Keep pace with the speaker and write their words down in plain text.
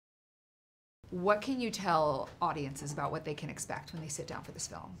What can you tell audiences about what they can expect when they sit down for this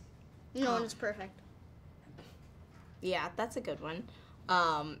film? No one is perfect. Yeah, that's a good one.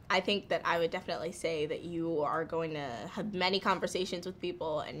 I think that I would definitely say that you are going to have many conversations with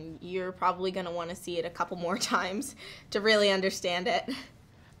people, and you're probably going to want to see it a couple more times to really understand it.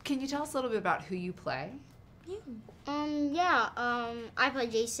 Can you tell us a little bit about who you play? I play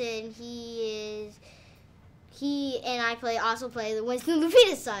Jason. He and I also play the Winston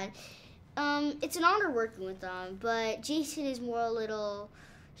Lupita's son. It's an honor working with them, but Jason is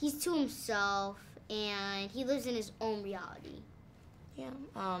he's to himself, and he lives in his own reality. Yeah.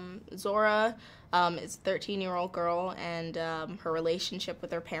 Zora is a 13-year-old girl, and her relationship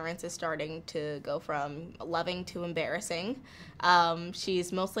with her parents is starting to go from loving to embarrassing.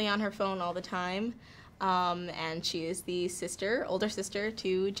 She's mostly on her phone all the time, and she is the older sister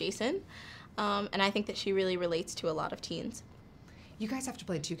to Jason, and I think that she really relates to a lot of teens. You guys have to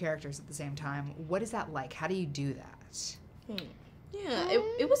play two characters at the same time. What is that like? How do you do that? Yeah,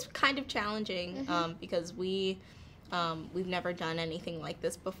 it was kind of challenging because we've never done anything like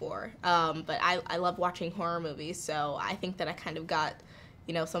this before. But I love watching horror movies, so I think that I kind of got,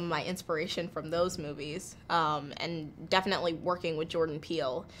 some of my inspiration from those movies. And definitely working with Jordan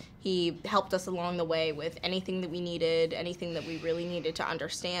Peele. He helped us along the way with anything that we needed, anything that we really needed to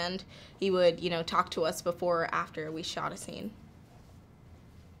understand. He would, talk to us before or after we shot a scene.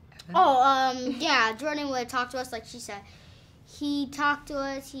 Jordan would talk to us like she said. He talked to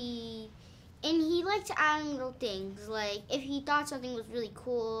us, and he liked to add in little things. Like, if he thought something was really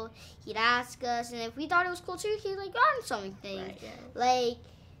cool, he'd ask us, and if we thought it was cool too, he'd, add something. Right, yeah. Like,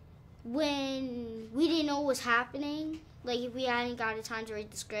 when we didn't know what was happening, if we hadn't got the time to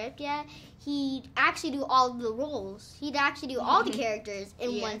read the script yet, he'd actually do all the roles. He'd actually do all the characters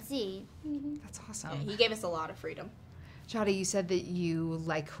in one scene. That's awesome. Yeah, he gave us a lot of freedom. Shahadi, you said that you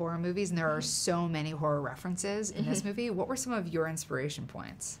like horror movies, and there are so many horror references in this movie. What were some of your inspiration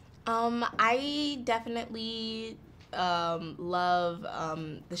points? I definitely love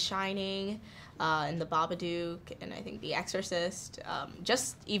The Shining and The Babadook, and I think The Exorcist.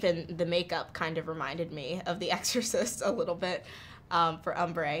 Just even the makeup kind of reminded me of The Exorcist a little bit for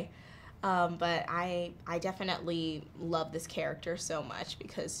Umbre. But I definitely love this character so much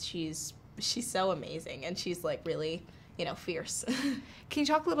because she's so amazing, and she's really fierce. Can you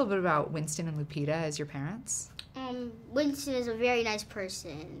talk a little bit about Winston and Lupita as your parents? Winston is a very nice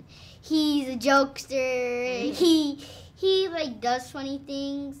person. He's a jokester. He does funny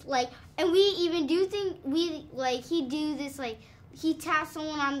things. And we even do things. He do this he taps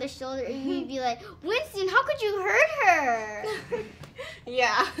someone on the shoulder and he'd be like, Winston, how could you hurt her?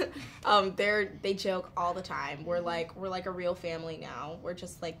 Yeah. They joke all the time. We're like a real family now. We're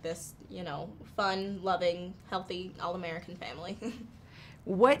just this, fun, loving, healthy, all-American family.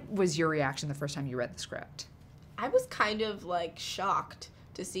 What was your reaction the first time you read the script? I was kind of shocked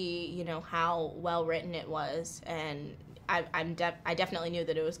to see, how well written it was, and I definitely knew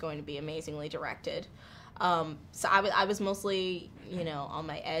that it was going to be amazingly directed. So I was mostly, on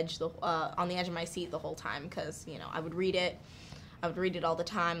the edge of my seat the whole time because, I would read it all the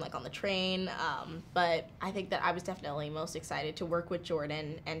time, on the train. But I think that I was definitely most excited to work with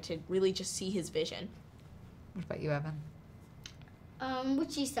Jordan and to really just see his vision. What about you, Evan?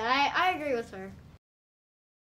 What she said, I agree with her.